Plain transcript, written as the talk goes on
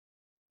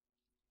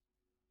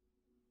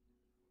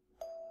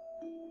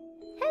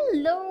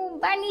Hello,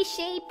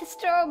 bunny-shaped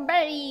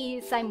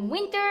strawberries! I'm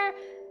Winter,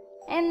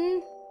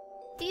 and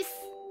this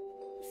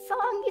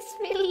song is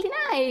really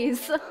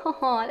nice!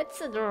 Oh,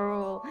 that's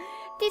adorable!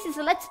 This is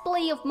a Let's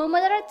Play of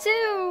Momodora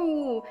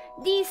 2!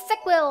 The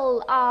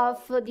sequel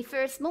of the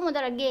first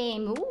Momodora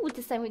game. Ooh,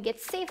 this time we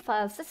get safe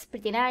files, that's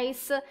pretty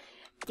nice.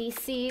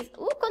 This is...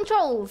 ooh,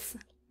 controls!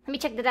 Let me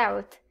check that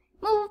out.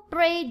 Move,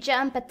 pray,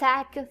 jump,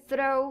 attack,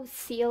 throw,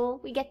 seal.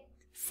 We get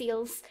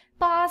seals.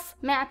 Pause,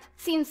 map,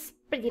 seems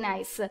pretty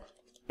nice.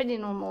 Pretty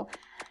normal.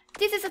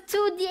 This is a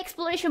 2D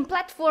exploration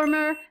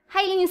platformer,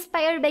 highly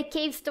inspired by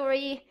Cave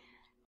Story.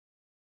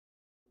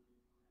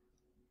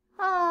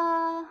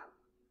 Oh,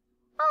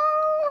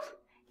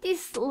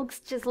 this looks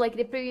just like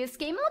the previous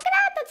game. Look at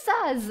that, that's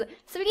us!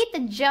 So we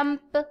get a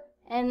jump,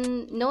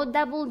 and no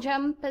double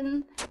jump,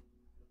 and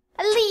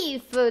a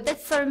leaf!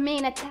 That's our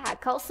main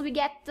attack. Also we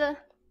get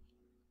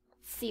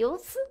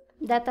seals,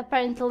 that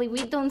apparently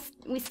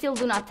we still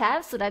do not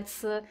have, so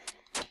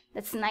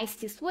that's nice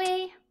this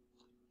way.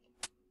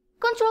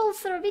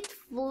 Controls are a bit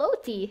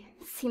floaty,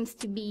 seems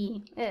to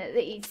be.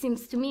 It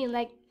seems to me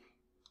like...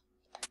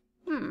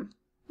 I'm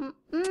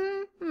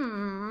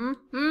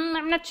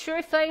not sure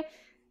if I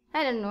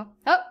don't know.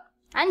 Oh!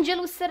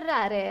 Angelus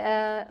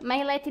Serrare.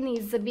 My Latin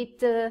is a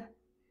bit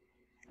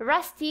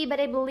rusty, but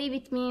I believe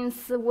it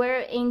means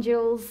where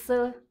angels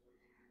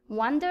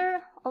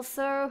wander.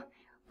 Also,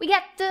 we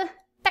get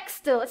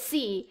text, let's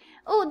see.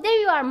 Oh, there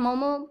you are,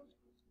 Momo.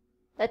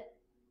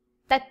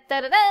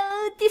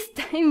 This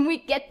time we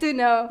get to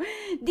know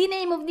the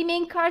name of the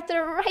main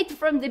character right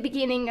from the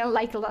beginning,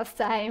 unlike last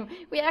time.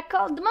 We are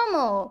called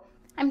Momo.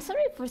 I'm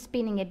sorry for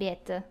spinning a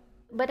bit,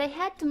 but I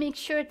had to make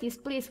sure this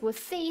place was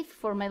safe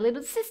for my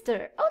little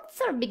sister. Oh,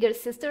 it's our bigger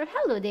sister.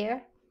 Hello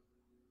there.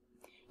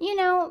 You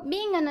know,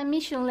 being on a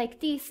mission like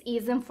this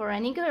isn't for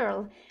any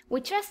girl. We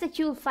trust that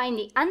you'll find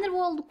the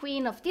underworld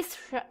queen of this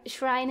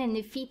shrine and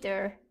defeat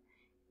her.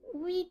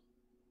 We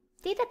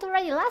did that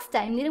already last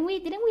time, didn't we?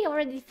 Didn't we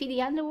already defeat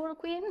the underworld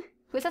queen?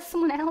 Was that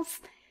someone else?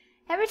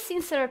 Ever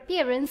since her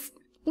appearance,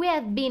 we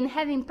have been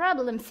having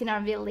problems in our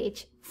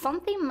village.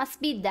 Something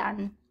must be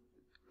done.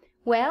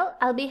 Well,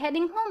 I'll be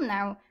heading home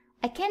now.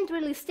 I can't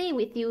really stay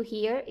with you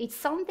here. It's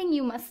something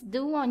you must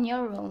do on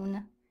your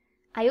own.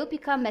 I hope you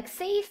come back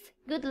safe.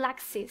 Good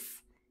luck,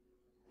 sis.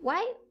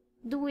 Why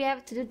do we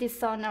have to do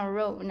this on our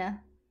own?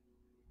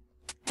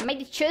 Am I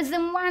the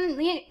chosen one?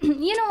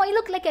 You know, I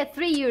look like a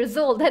 3 years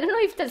old. I don't know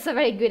if that's a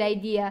very good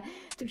idea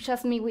to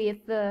trust me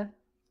with...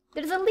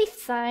 There's a lift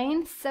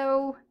sign,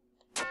 so...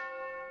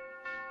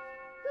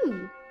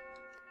 Ooh,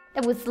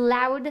 that was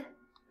loud.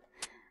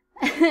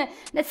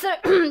 That's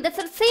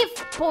a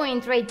safe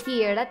point right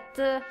here.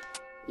 That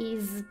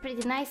is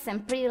pretty nice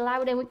and pretty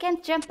loud, and we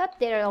can't jump up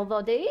there,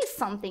 although there is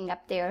something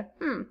up there.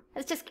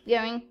 Let's just keep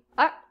going.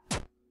 Ah,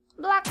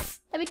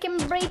 blocks that we can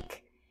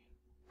break.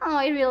 Oh,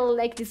 I really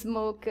like the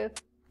smoke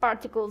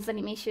particles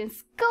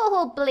animations.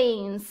 Coho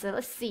planes.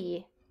 Let's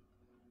see.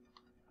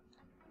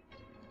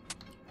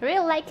 I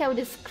really like how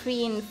the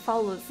screen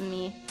follows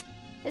me.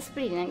 That's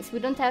pretty nice. We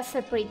don't have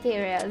separate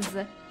areas.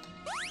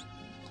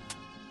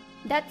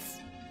 That's...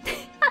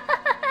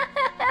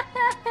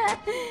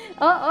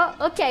 oh,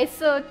 okay,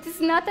 so this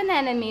is not an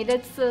enemy.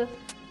 That's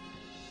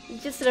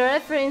just a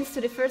reference to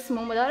the first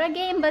Momodora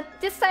game, but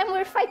this time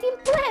we're fighting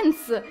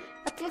plants.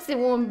 At least it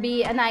won't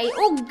be an eye.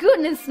 Oh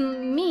goodness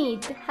me!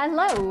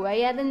 Hello, I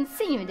hadn't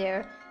seen you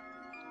there.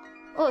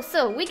 Oh,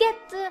 so we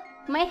get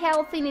my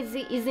health is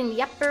in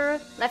the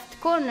upper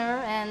left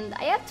corner, and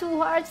I have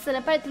 2 hearts, and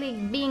apparently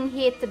being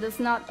hit does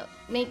not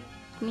make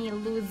me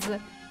lose.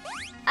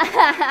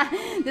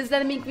 Does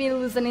that make me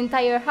lose an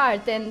entire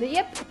heart? And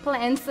yep,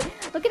 plants.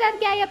 Look at that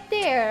guy up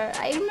there.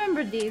 I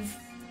remember these.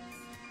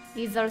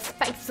 These are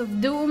spikes of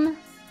doom.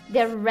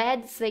 They're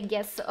red, so I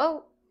guess.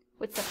 Oh,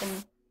 what's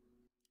happening?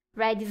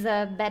 Red is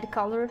a bad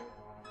color.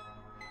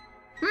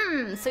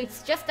 So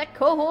it's just a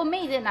Coho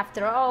maiden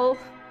after all.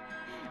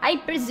 I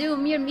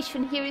presume your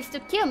mission here is to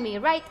kill me,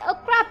 right? Oh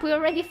crap, we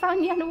already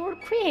found the underworld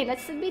queen.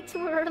 That's a bit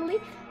too early.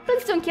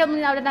 Please don't kill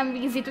me now that I'm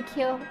easy to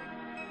kill.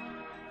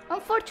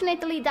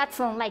 Unfortunately, that's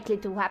unlikely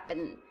to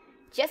happen.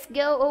 Just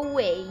go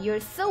away. You're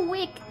so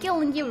weak,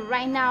 killing you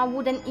right now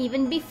wouldn't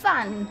even be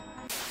fun.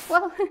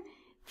 Well,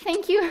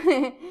 thank you.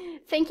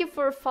 Thank you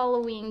for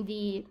following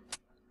the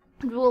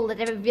rule that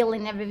every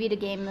villain in every video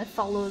game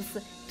follows,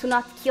 to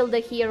not kill the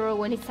hero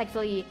when it's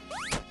actually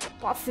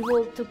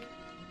possible to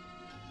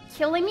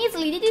kill him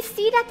easily. Did you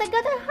see that? I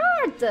got a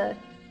heart!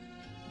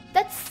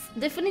 That's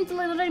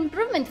definitely another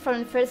improvement from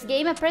the first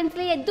game.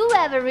 Apparently I do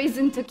have a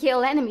reason to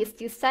kill enemies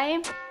this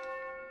time.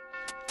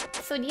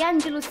 So the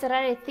Angelus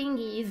Serrare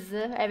thingy is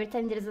every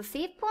time there's a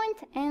save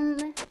point,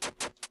 and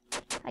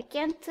I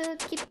can't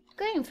keep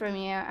going from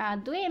here.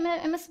 Am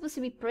I supposed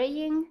to be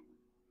praying?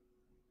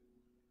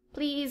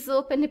 Please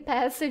open the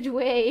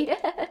passageway.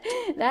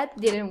 That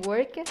didn't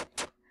work.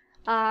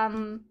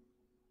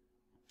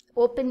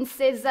 Open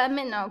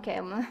sesame. No, okay.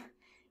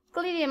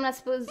 Clearly I'm not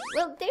supposed...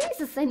 Well, there is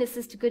a sign that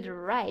says to go to the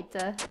right.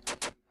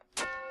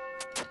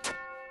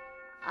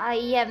 I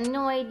have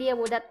no idea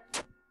what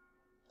that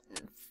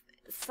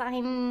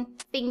sign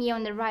thingy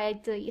on the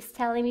right is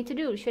telling me to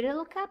do. Should I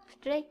look up?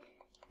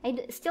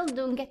 Still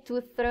don't get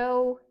to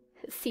throw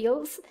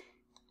seals.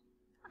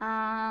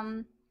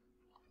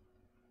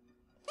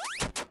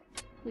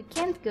 We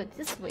can't go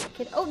this way.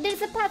 Oh,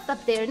 there's a path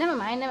up there. Never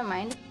mind, never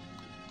mind.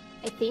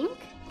 I think.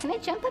 Can I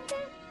jump up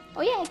there?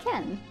 Oh yeah, I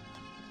can.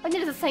 Oh,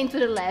 there's a sign to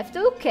the left.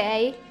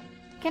 Okay.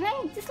 Can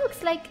I? This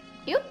looks like...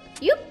 Yup.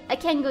 I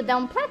can go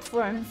down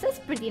platforms. That's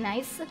pretty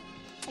nice.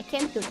 I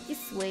can't go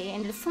this way,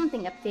 and there's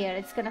something up there.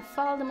 It's gonna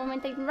fall the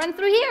moment I run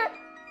through here.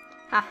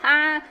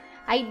 Haha!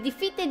 I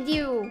defeated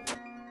you.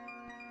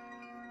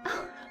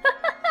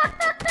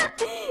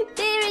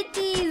 There it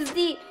is,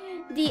 the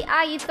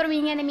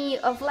eye-throwing enemy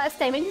of last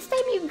time, and this time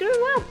you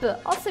grew up.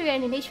 Also, your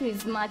animation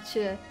is much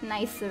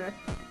nicer.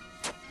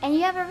 And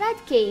you have a red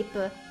cape.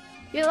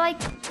 You like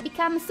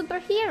become a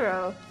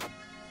superhero.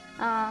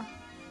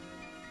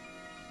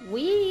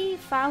 We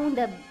found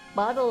a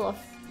bottle of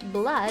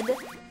blood.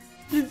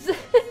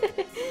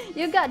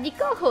 You got the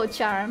Coho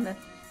charm.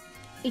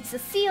 It's a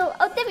seal.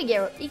 Oh, there we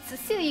go. It's a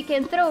seal you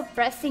can throw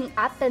pressing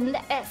up and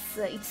S.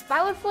 It's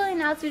powerful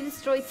enough to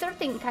destroy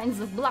certain kinds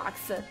of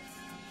blocks.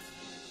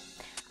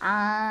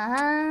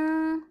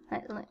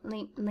 Let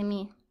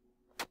me...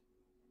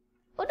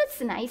 Oh,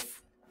 that's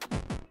nice.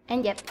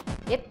 And yep.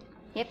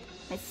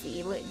 Let's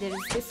see.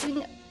 There's this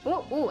thing.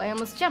 Oh, I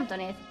almost jumped on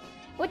it.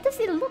 What does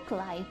it look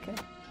like?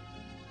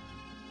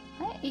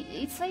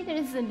 It's like there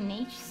is an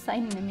H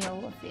sign in the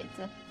middle of it.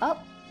 Oh,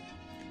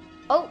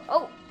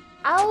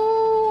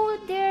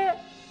 there.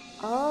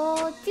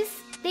 Oh,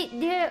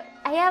 there.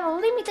 I have a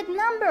limited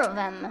number of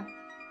them.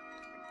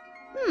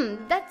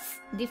 That's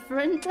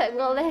different.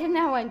 Well,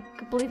 now I'm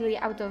completely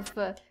out of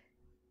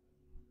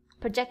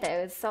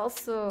projectiles.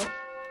 Also,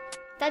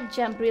 that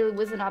jump really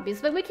wasn't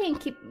obvious, but we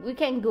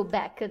can go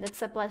back.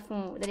 That's a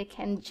platform that I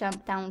can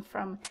jump down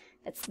from.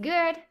 That's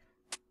good.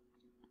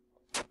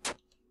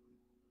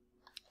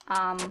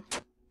 I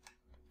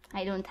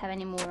don't have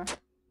any more.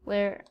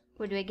 Where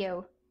do I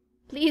go?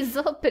 Please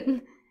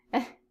open.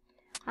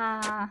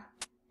 I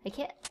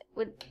can't.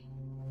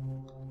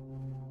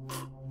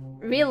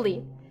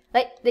 Really?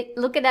 Like,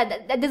 look at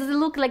that. That doesn't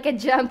look like a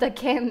jump that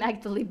can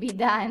actually be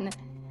done.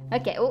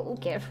 Okay. Oh,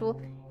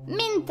 careful.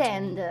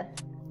 Mint-end.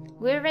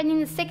 We're already in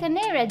the second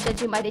area,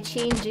 judging by the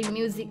change in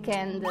music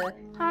and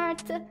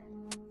art.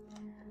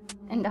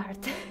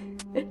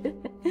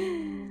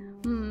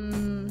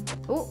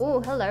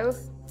 Oh, hello.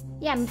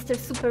 Yeah, Mr.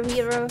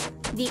 Superhero.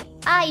 The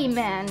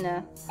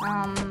I-Man.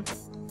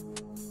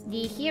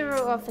 The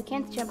hero of... I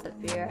can't jump up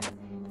here.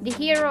 The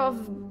hero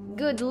of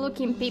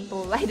good-looking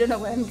people. I don't know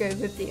where I'm going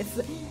with this.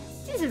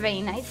 This is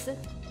very nice.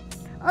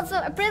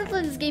 Also,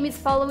 apparently this game is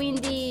following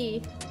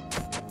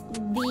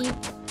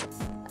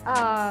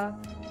I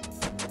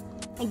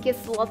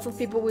guess lots of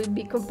people will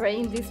be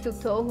comparing this to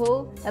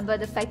Toho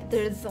about the fact that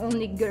there's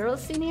only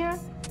girls in here.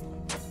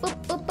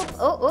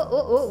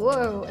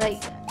 Oh,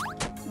 like...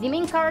 The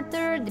main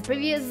character, the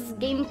previous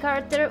game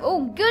character.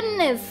 Oh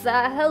goodness,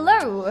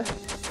 hello!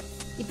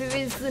 The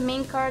previous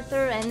main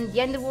character and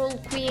the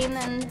Underworld Queen,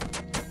 and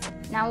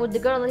now the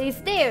girl is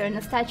there and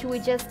the statue we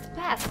just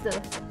passed.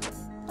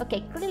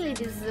 Okay, clearly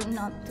this is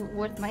not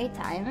worth my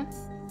time.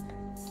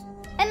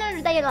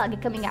 Another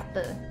dialogue coming up.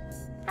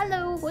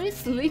 Hello, are you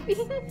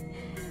sleeping?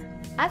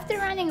 After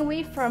running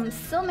away from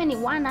so many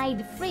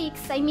one-eyed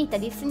freaks, I meet a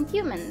decent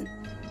human.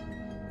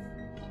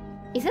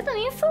 Is that an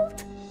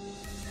insult?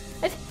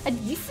 A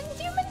decent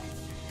human?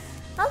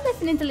 I'll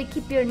definitely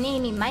keep your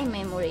name in my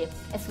memory.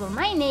 As for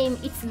my name,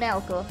 it's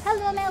Melko.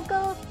 Hello,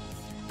 Melko.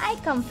 I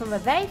come from a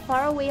very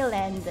faraway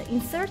land,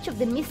 in search of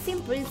the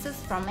missing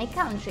princess from my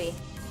country.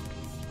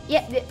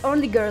 Yeah,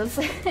 only girls.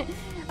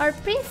 Our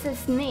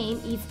princess' name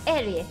is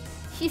Eri.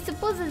 She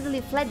supposedly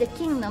fled the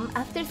kingdom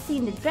after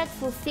seeing the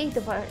dreadful state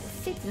of our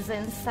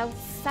citizens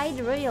outside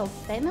the royal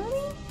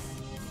family?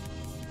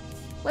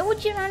 Why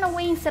would you run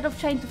away instead of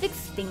trying to fix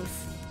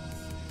things?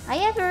 I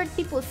have heard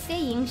people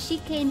saying she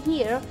came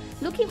here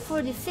looking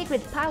for the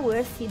sacred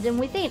powers hidden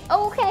within.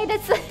 Okay,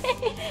 that's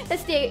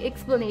that's the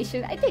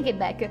explanation. I take it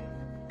back.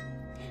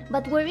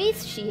 But where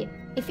is she?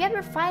 If you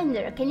ever find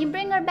her, can you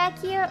bring her back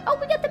here? Oh,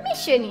 we got the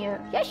mission here.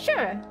 Yeah,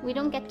 sure. We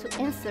don't get to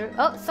answer.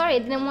 Oh, sorry, I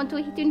didn't want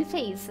to hit you in the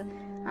face.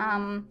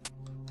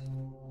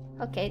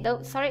 Okay,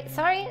 though. Sorry.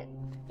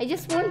 I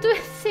just want to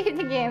say it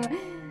again.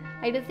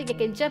 I don't think I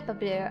can jump up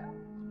there.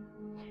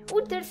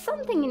 Oh, there's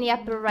something in the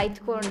upper right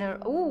corner.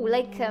 Oh,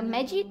 like a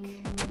magic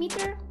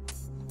meter?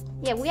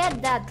 Yeah, we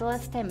had that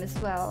last time as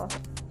well.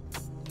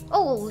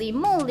 Holy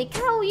moly,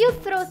 cow, you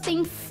throw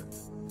things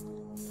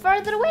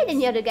further away than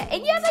the other guy.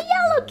 And you have a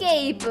yellow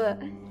cape!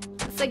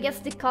 So I guess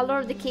the color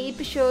of the cape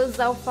shows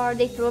how far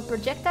they throw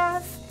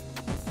projectiles.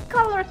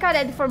 Color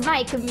coded for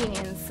my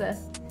convenience.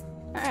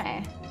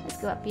 Alright, let's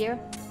go up here.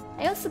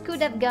 I also could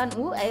have gone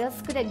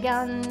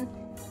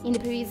in the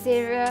previous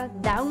area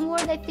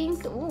downward, I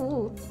think.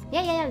 Ooh,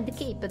 yeah, the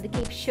cape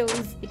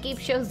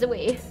shows the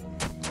way.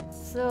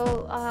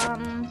 So I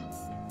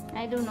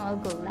don't know, I'll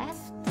go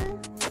left.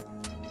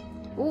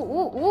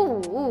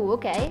 Ooh,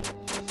 okay.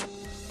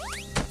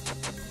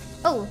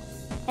 Oh,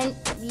 And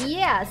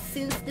yeah,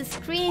 since the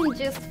screen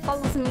just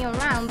follows me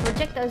around,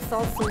 projectiles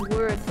also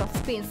work off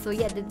screen, so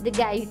yeah, the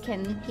guy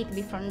can hit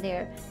me from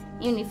there,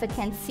 even if I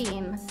can't see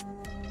him.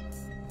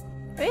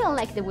 I really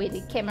like the way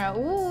the camera,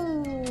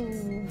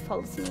 ooh,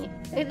 follows me.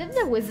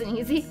 That wasn't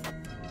easy.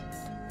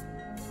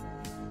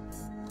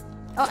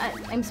 Oh,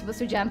 I'm supposed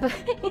to jump.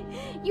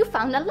 You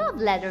found a love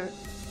letter.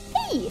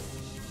 Hey!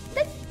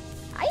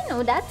 I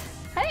know that.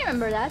 I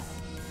remember that.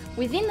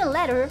 Within the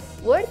letter,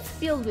 words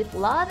filled with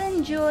love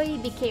and joy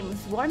became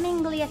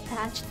swarmingly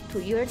attached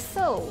to your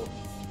soul.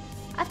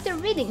 After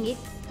reading it,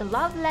 the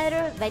love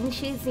letter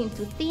vanishes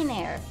into thin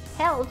air.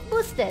 Health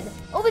boosted!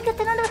 Oh, we got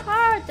another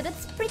heart!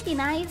 That's pretty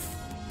nice!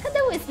 That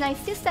was nice.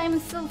 This time,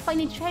 still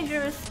finding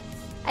treasures.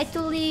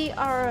 Actually,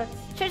 our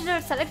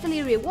treasures are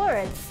actually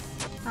rewards.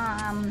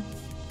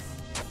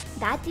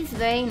 That is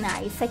very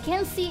nice. I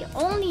can see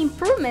only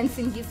improvements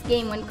in this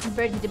game when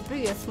compared to the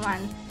previous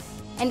one.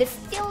 And I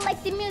still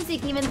like the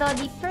music, even though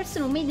the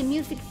person who made the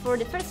music for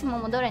the first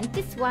Momodora and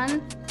this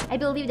one, I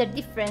believe they're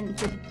different.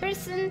 The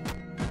person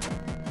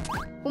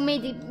who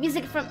made the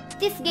music from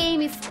this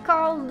game is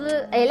called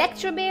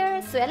Electro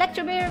Bear. So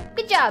Electro Bear,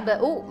 good job!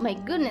 Oh my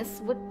goodness,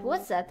 what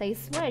was that? I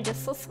swear I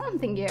just saw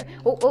something here.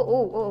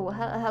 Oh,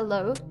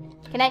 hello.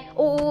 Can I?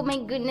 Oh my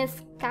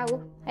goodness,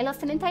 cow. I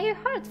lost an entire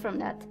heart from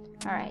that.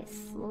 Alright,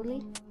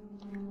 slowly.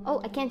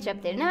 Oh, I can't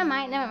jump there. Never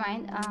mind.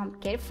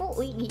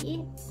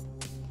 Carefully.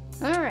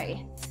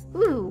 Alright.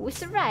 Ooh, we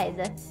survived.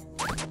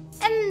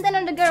 And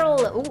another girl.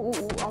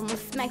 Ooh,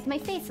 almost smacked my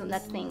face on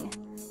that thing.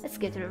 Let's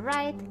go to the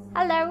right.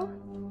 Hello.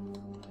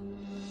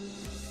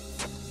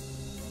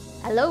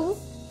 Hello?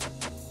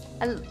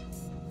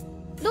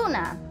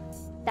 Luna.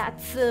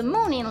 That's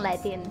moon in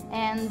Latin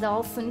and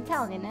also in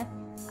Italian.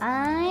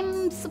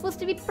 I'm supposed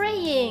to be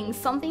praying.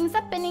 Something's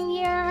happening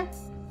here.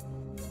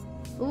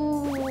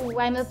 Ooh,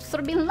 I'm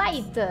absorbing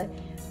light.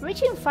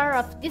 Reaching far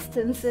off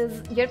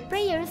distances, your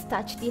prayers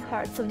touch the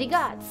hearts of the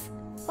gods.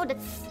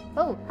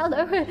 Oh,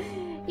 hello.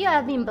 You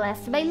have been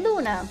blessed by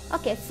Luna.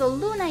 Okay, so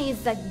Luna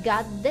is a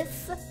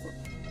goddess.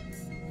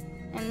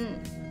 And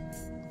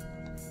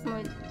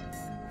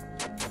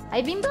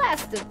I've been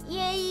blessed.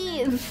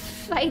 Yay!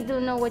 I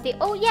don't know what they...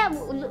 Oh yeah,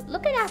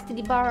 look at that,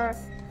 the bar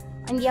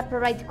in the upper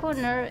right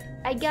corner.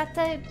 I got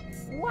a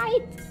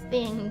white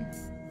thing.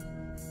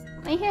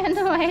 I had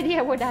no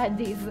idea what that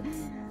is.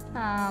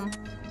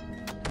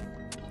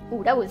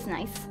 Ooh, that was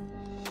nice.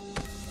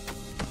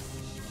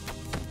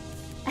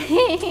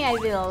 I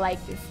really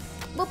like this.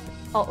 Boop.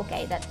 Oh,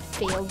 okay, that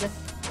failed.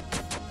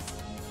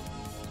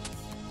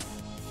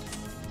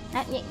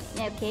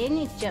 Okay, I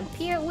need to jump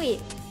here.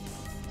 Wait.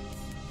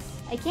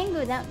 I can't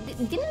go down.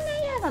 Didn't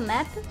I have a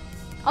map?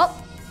 Oh,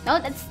 no,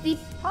 that's the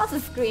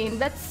pause screen.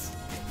 That's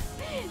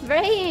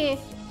very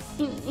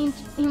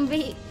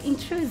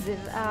intrusive.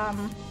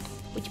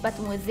 Which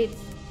button was it?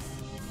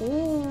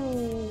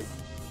 Ooh,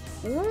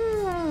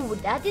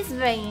 that is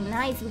very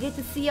nice. We get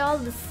to see all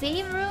the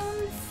save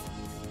rooms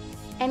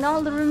and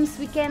all the rooms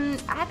we can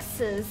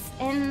access.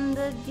 And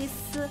this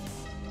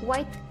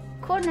white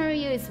corner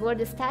here is where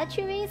the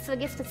statue is, so I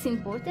guess that's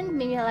important.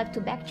 Maybe I'll have to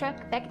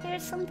backtrack back there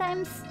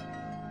sometimes.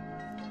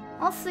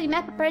 Also, the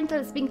map apparently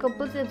has been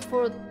completed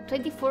for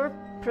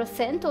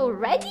 24%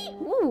 already?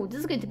 Ooh, this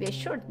is going to be a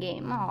short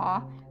game.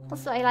 Aww.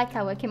 Also, I like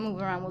how I can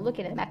move around while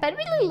looking at the map. I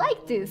really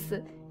like this.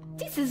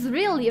 This is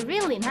really,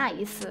 really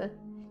nice.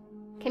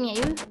 Come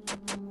here, you.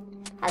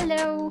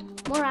 Hello.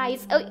 More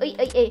eyes. Oh,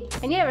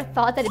 I never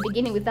thought at the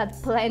beginning with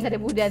that plan that there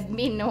would have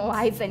been no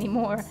eyes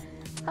anymore.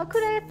 How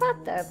could I have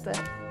thought that?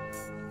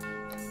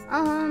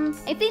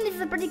 I think this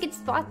is a pretty good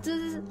spot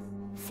to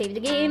save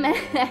the game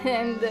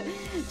and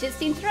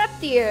just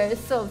interrupt here.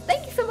 So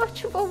thank you so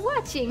much for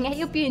watching. I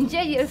hope you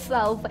enjoyed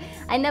yourself,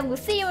 and I will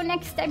see you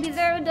next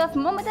episode of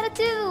Momodora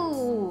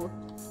 2.